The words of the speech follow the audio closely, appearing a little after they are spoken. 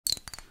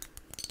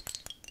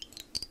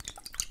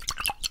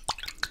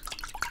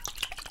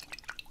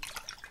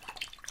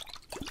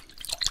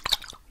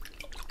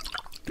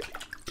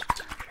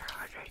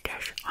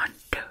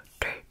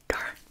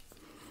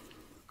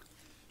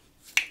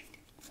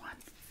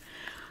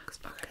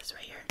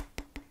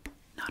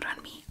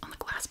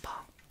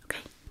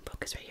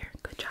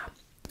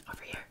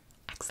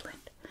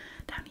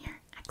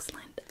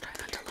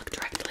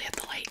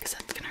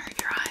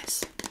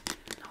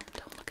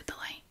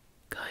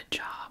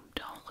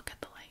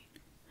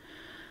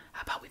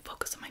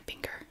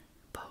finger.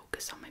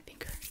 Focus on my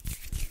finger.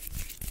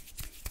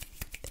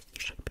 You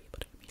should be able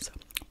to hear me, so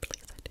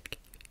please, I did give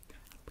you a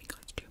Halloween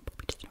costume, but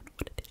we just don't know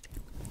what it is.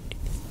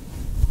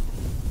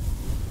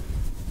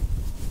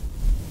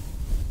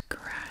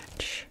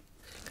 Scratch,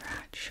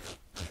 scratch.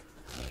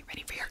 Are you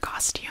ready for your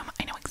costume?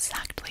 I know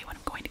exactly what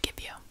I'm going to give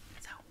you.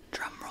 So,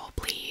 drum roll,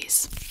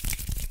 please.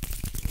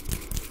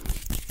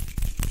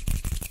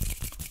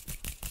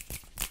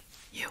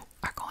 You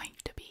are going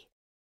to be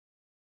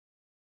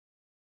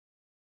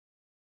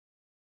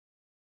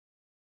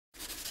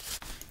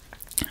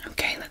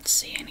okay. Let's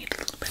see. I need a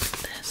little bit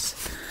of this.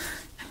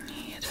 I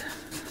need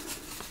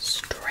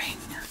string,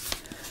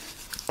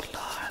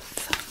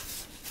 cloth.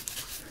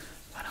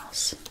 What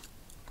else?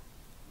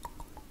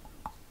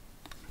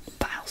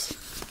 Files,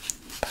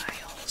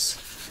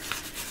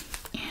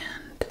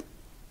 and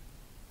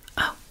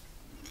oh,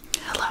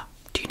 hello.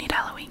 Do you need a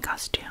Halloween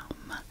costume?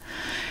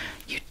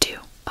 You do.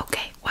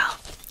 Okay. Well,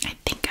 I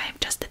think I have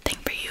just the thing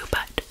for you,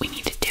 but we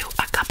need to do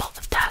a couple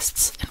of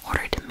tests in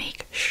order to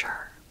make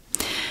sure.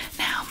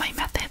 Now, my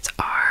methods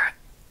are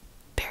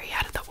very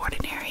out of the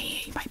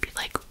ordinary. You might be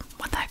like,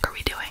 what the heck are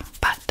we doing?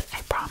 But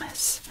I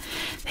promise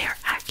they are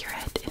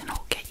accurate and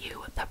it'll get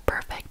you the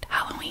perfect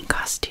Halloween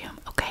costume,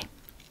 okay?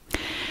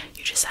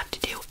 You just have to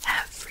do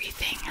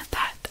everything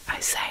that I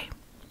say.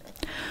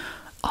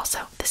 Also,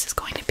 this is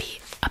going to be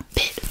a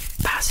bit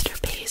faster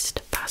paced,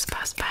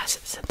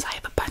 fast, since I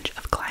have a bunch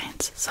of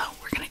clients. So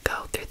we're gonna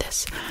go through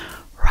this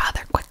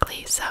rather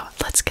quickly. So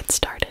let's get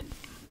started.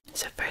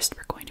 So first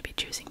we're going to be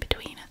choosing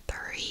between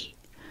three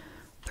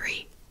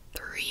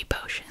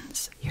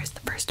potions. Here's the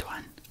first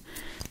one.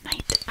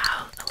 Night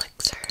Owl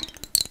Elixir.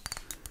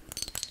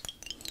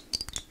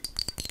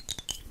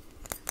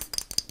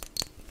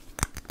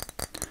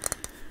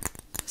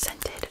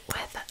 Scented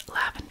with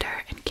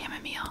lavender and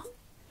chamomile.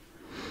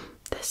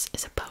 This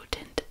is a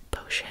potent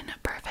potion,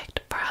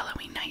 perfect for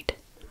Halloween night.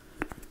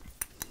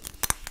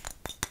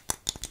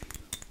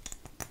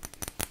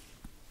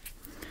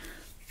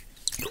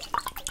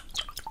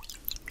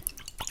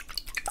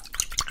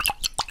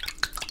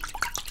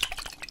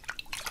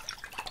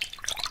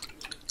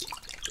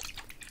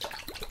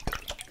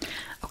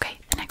 Okay,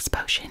 the next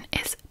potion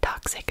is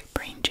toxic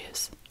brain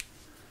juice.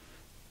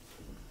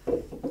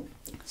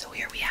 So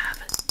here we have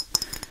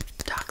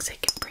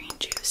toxic brain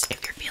juice.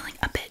 If you're feeling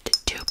a bit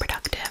too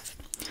productive,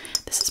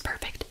 this is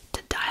perfect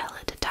to dial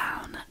it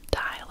down,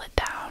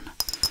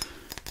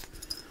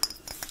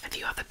 If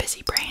you have a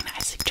busy brain, I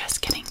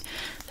suggest getting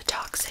the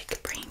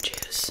toxic brain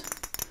juice.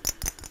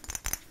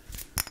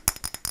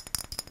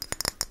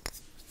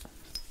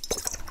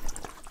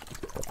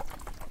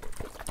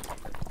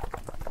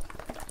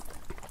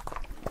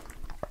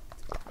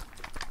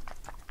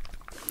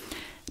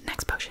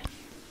 Next potion.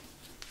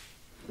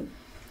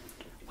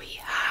 We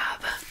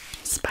have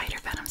spider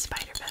venom.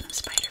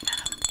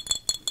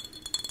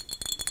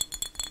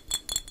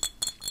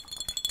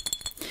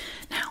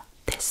 Now,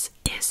 this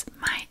is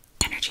my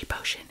energy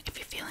potion. If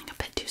you're feeling a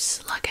bit too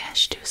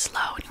sluggish, too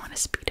slow, and you want to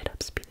speed it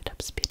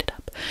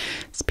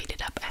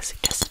up, I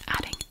suggest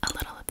adding a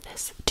little of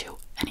this to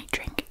any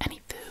drink,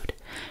 any food,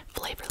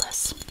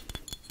 flavorless.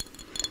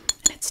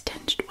 And it's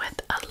tinged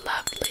with a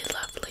lovely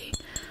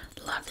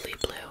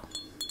blue.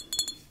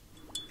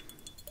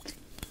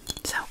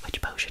 So,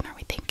 which potion are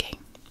we thinking?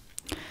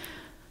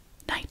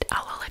 Night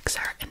Owl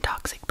Elixir and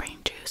toxic brain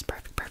juice.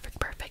 Perfect.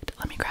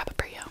 Let me grab it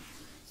for you.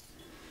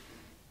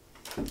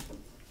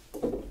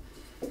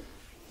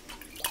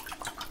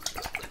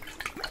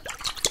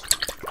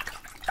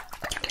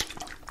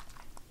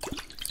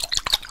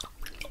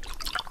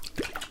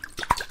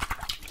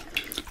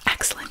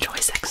 Excellent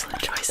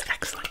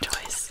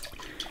choice.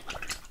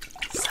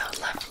 So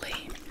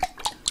lovely.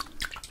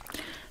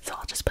 So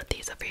I'll just put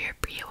these over here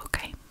for you,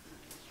 okay?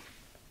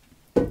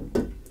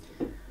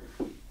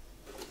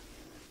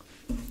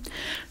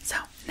 So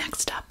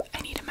next up,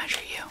 I need to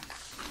measure you.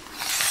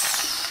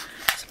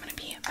 So I'm going to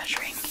be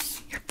measuring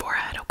your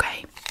forehead,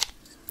 okay?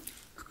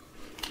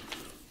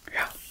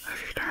 Yeah, I'm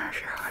just going to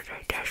measure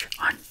this.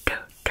 1, 2,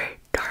 3,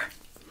 4.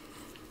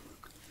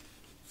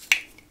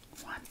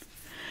 1.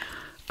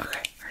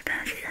 Okay, you're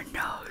going to see your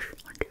nose.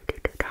 1, 2, 3,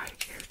 4.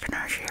 You're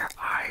going to see your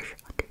eyes.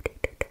 1, 2,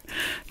 3, 4.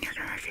 You're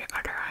going to see your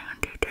other eye. 1,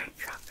 2, 3.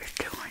 So it's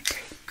 2.3.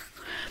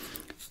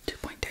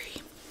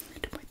 2.3.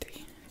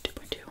 2.3.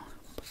 2.2.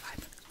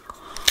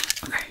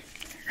 1.5. Okay,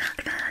 now I'm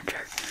going to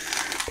enter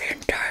the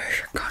entire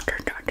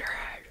circumference on your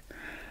head.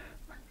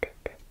 1, 2,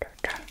 3,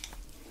 4.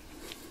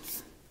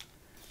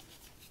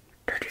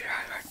 35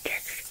 on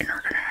 6. And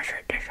we're going to measure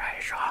this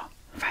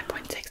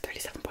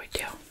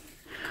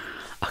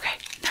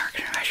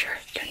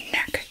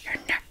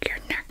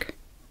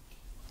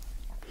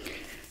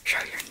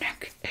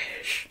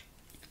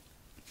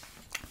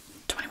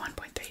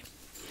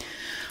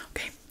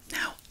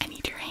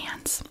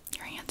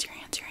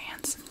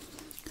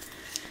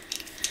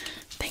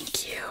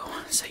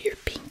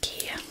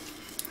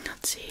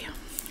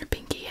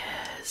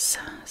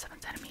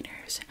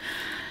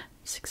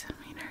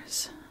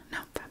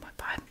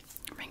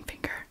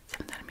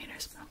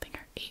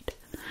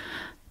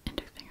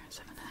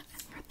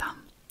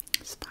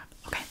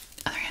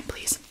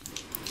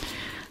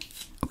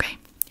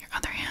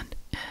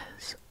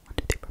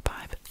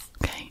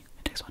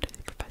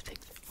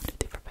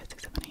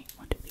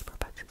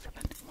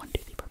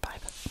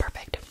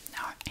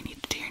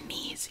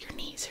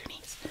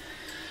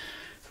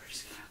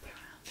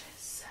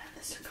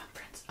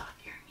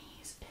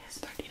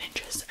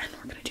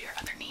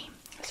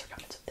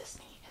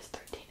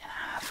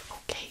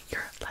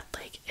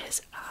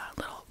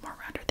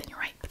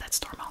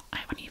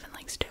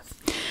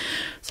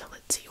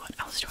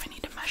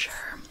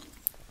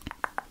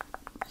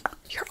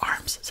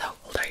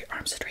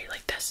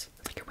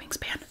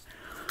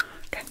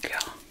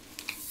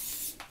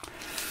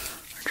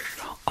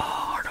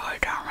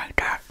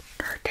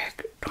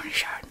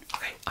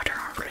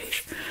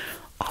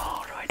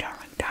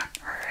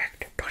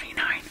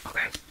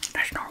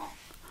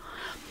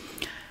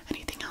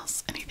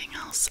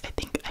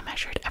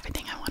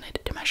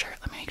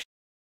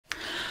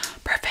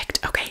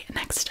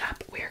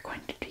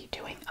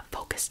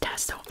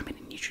test, so I'm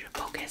gonna need you to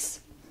focus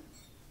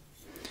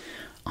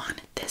on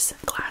this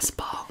glass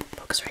ball.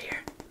 Focus right here.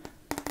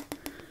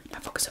 Now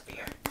focus over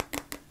here.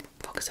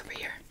 Focus over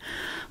here.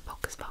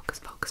 Focus, focus,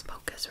 focus,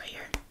 focus right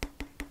here.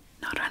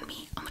 Not on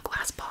me, on the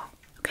glass ball.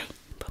 Okay,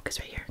 focus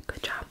right here.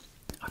 Good job.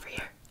 Over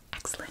here.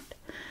 Excellent.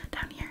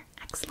 Down here.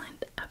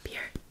 Excellent. Up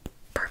here.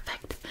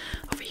 Perfect.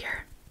 Over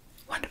here.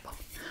 Wonderful.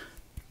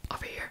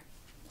 Over here.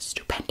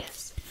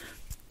 Stupendous.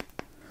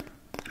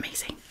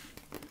 Amazing.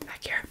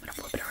 Back here. I'm gonna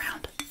flip it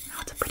around.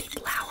 Now it's a pretty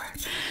flower.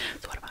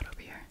 So what about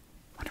over here?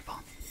 Wonderful.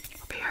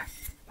 Over here.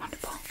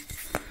 Wonderful.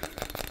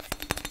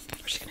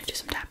 We're just gonna do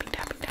some tapping,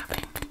 tapping,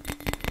 tapping.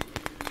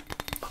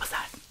 What was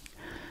that?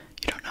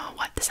 You don't know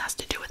what this has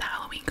to do with a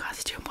Halloween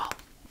costume? Well,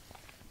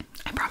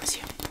 I promise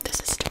you, this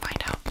is to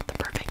find out the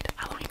perfect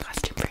Halloween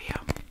costume for you.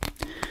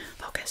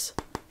 Focus.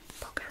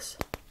 Focus.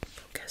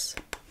 Focus.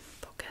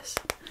 Focus.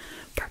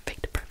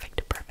 Perfect,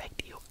 perfect,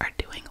 perfect. You are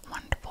doing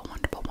wonderful,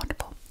 wonderful,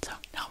 wonderful. So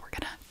now we're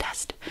gonna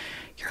test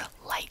your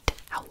light,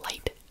 how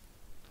light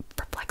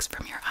reflects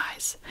from your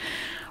eyes.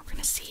 We're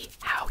gonna see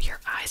how your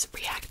eyes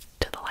react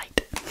to the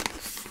light.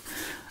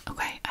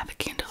 Okay, I have a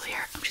candle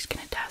here. I'm just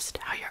gonna test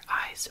how your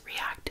eyes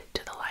react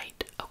to the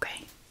light.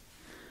 Okay.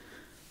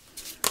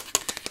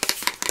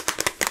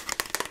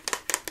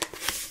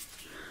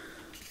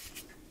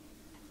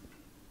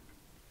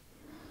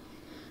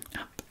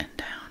 Up and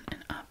down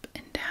and up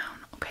and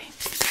down. Okay.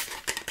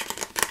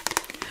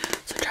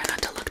 So try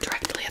not to look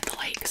directly at the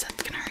light because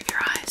that's gonna hurt your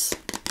eyes.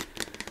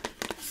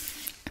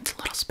 It's a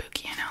little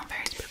spooky, I know,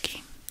 very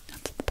spooky.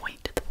 That's the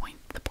point, the point,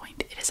 the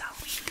point. It is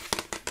Halloween.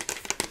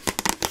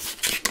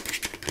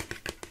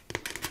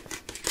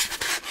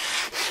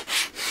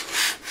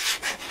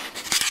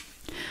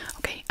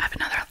 Okay, I have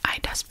another eye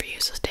test for you,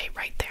 so stay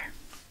right there.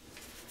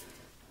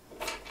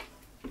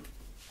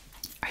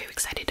 Are you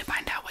excited to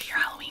find out what your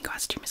Halloween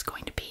costume is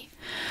going to be?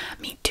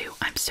 Me too,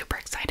 I'm super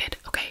excited.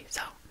 Okay,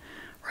 so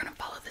we're gonna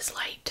follow this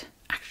light.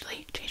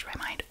 Actually, change my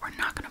mind. We're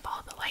not gonna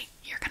follow the light.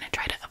 You're gonna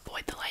try to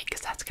avoid the light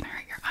because that's gonna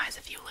hurt your eyes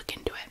if you look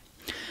into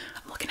it.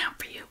 I'm looking out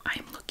for you. I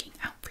am looking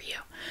out for you.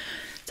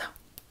 So,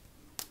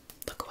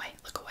 look away,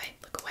 look away,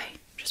 look away.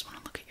 Just wanna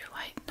look at your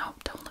light. No,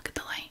 don't look at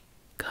the light.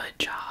 Good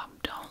job.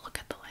 Don't look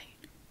at the light.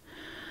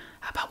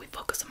 How about we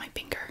focus on my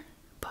finger?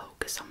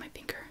 Focus on my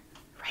finger.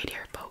 Right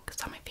here, focus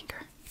on my finger.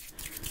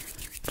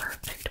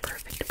 Perfect,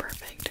 perfect,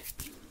 perfect.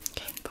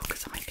 Okay,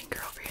 focus on my finger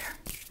over here.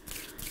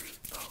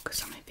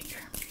 Focus on my finger.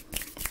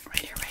 Right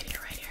here, right here,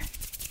 right here.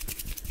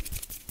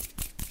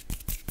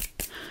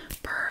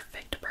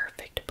 Perfect,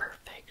 perfect,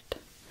 perfect.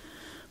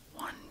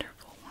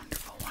 Wonderful,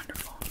 wonderful,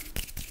 wonderful.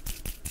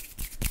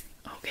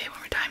 Okay, one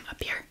more time.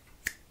 Up here.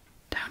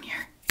 Down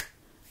here.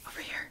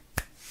 Over here.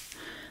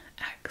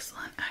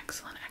 Excellent,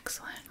 excellent,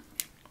 excellent.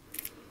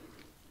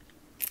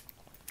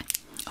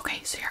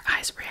 Okay, so your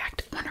eyes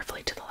react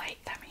wonderfully to the light.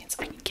 That means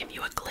I can give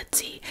you a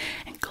glitzy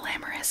and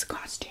glamorous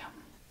costume.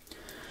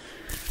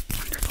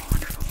 Wonderful,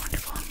 wonderful,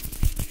 wonderful.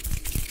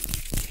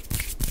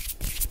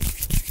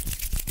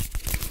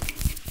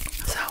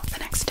 So the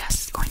next test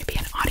is going to be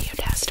an audio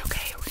test,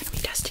 okay? We're going to be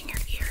testing your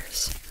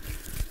ears.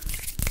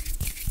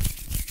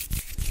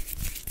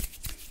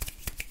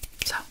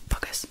 So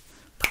focus,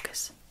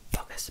 focus,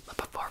 focus. But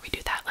before we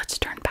do that, let's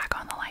turn back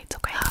on the lights,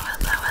 okay? Oh,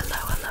 hello, hello,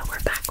 hello. We're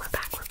back, we're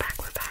back, we're back,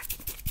 we're back.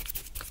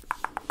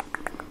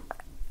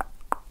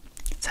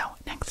 So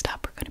next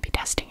up, we're going to be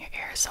testing your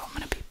ears. So I'm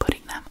going to be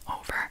putting them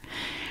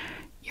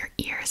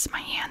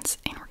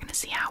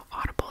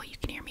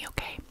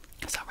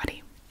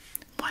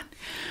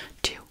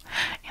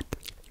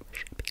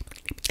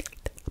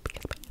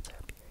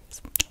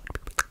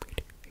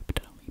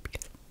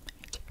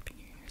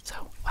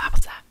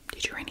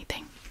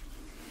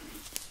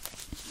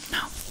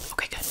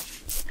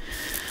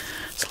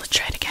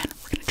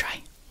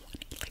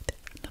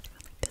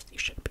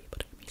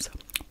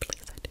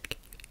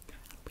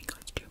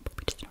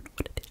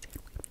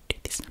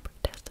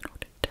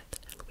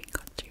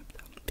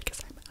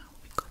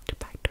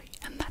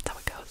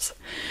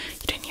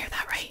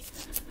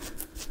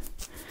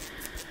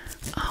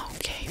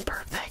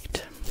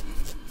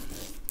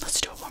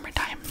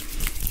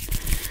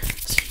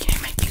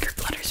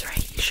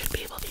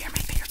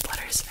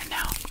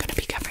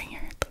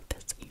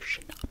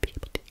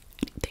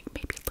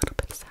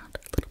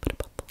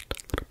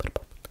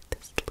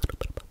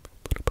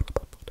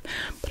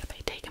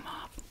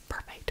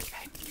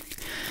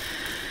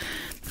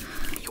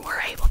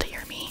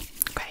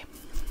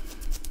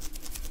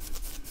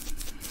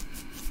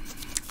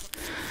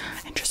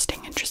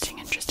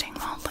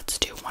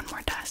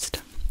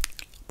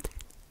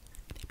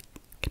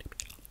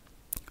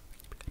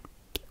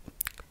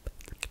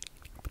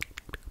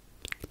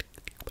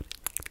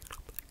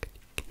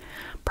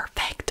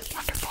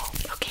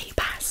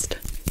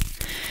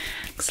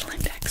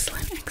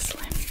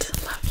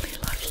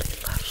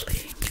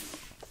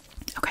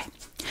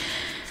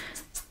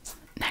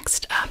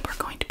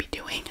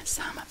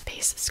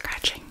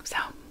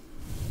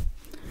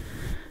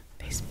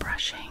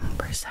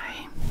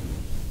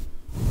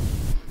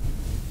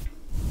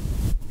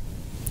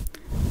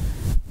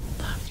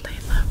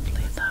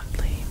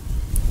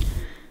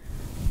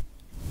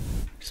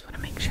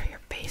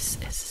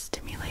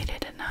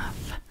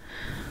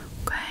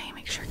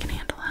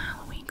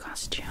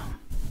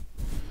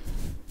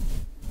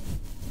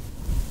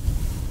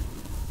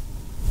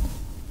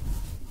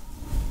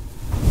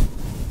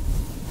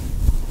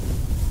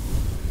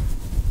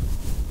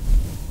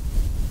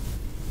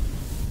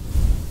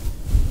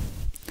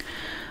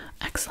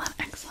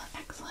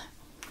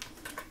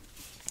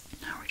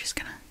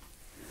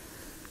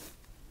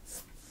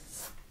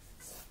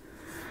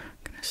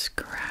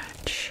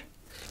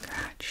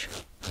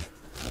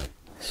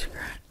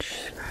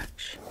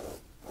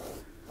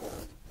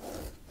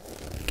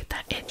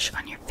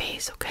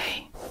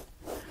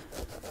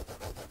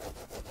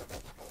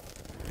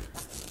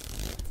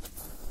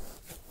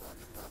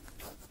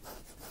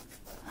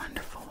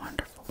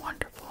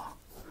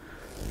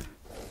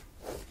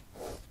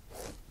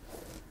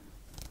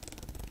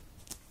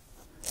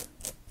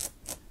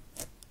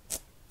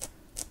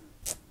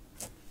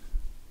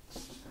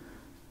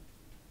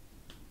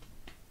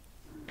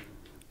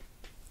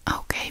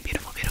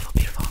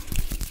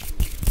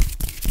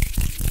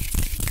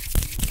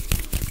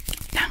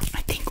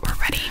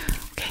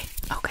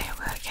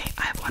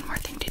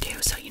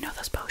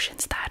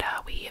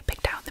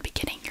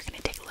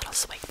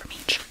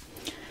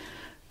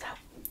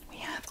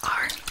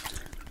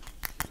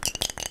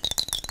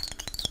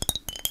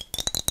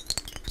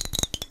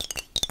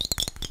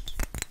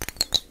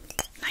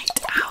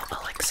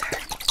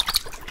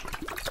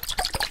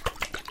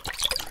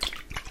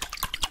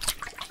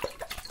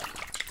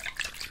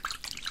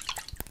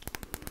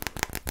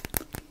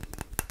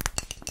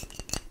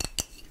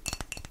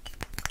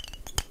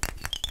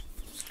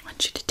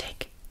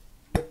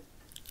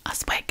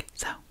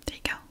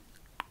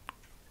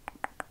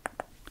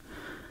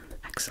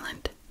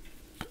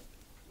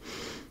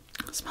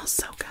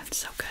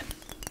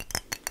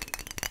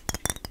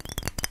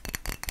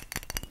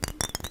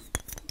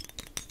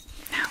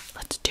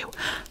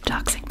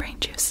toxic brain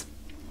juice.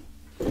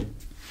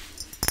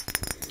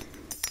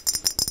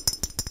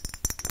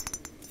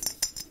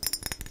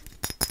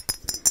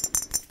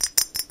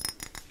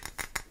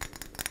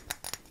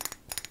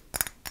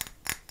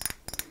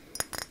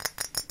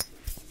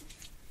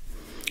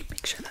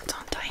 Make sure that's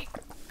on tight.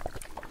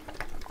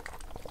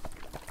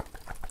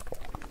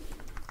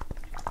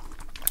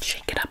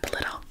 Shake it up a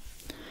little.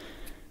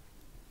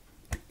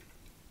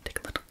 Take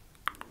a little.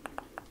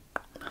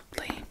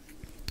 Lovely.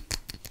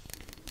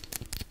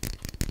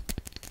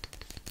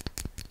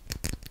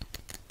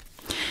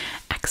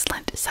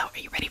 Excellent. So, are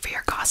you ready for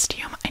your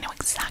costume? I know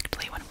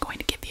exactly what I'm going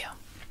to give you.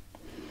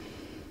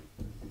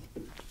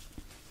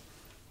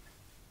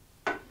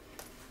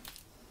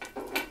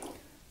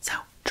 So,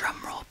 drum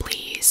roll,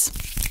 please.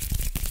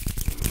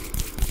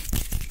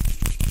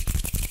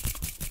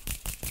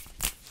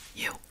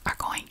 You are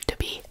going to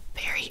be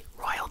very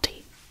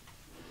royalty.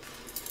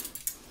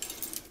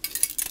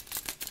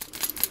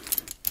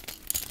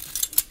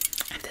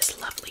 I have this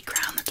lovely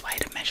crown, that's why I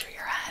had to measure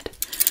your head.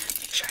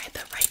 Make sure I had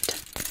the right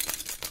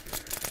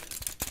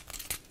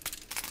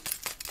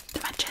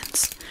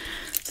dimensions.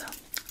 So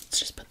let's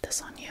just put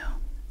this on you.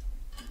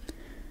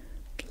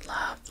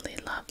 Lovely,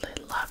 lovely,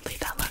 lovely.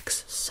 That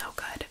looks so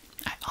good.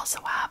 I also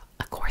have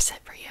a corset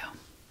for you.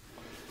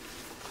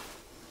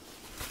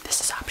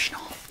 This is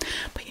optional,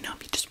 but you know,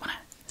 if you just want to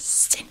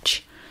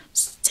cinch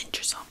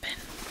yourself in.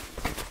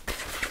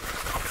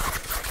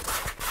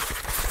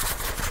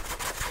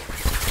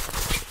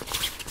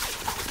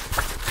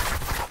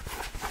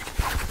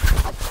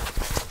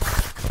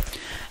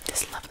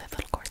 This lovely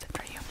little corset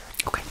for you.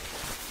 Okay.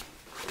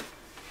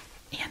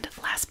 And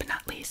last but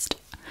not least,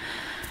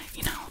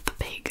 you know, the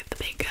big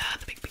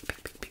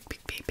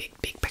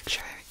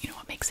picture. You know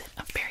what makes it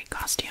a fairy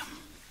costume?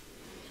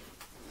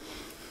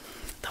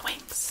 The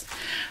wings.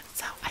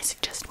 So I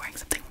suggest wearing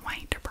something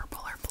white or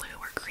purple or blue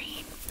or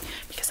green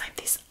because I have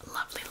these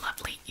lovely,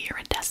 lovely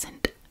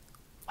iridescent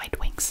white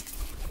wings.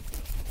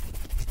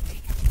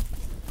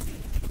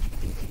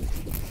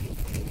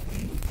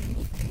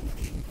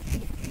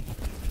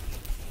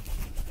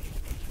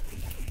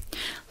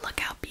 Look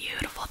how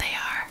beautiful they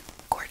are.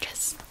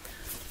 Gorgeous.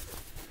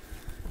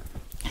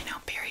 I know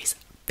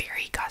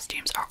fairy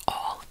costumes are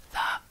all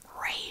the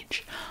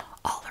rage.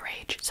 All the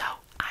rage. So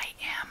I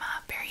am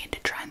very into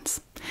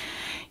trends.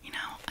 You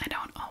know, I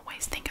don't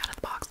always think out of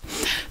the box.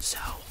 So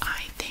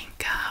I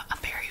think a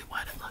fairy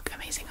would look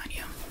amazing on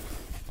you.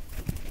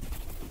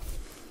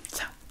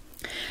 So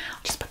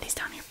I'll just put these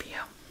down here for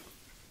you.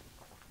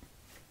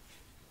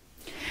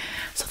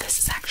 So this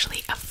is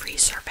actually a free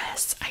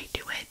service. I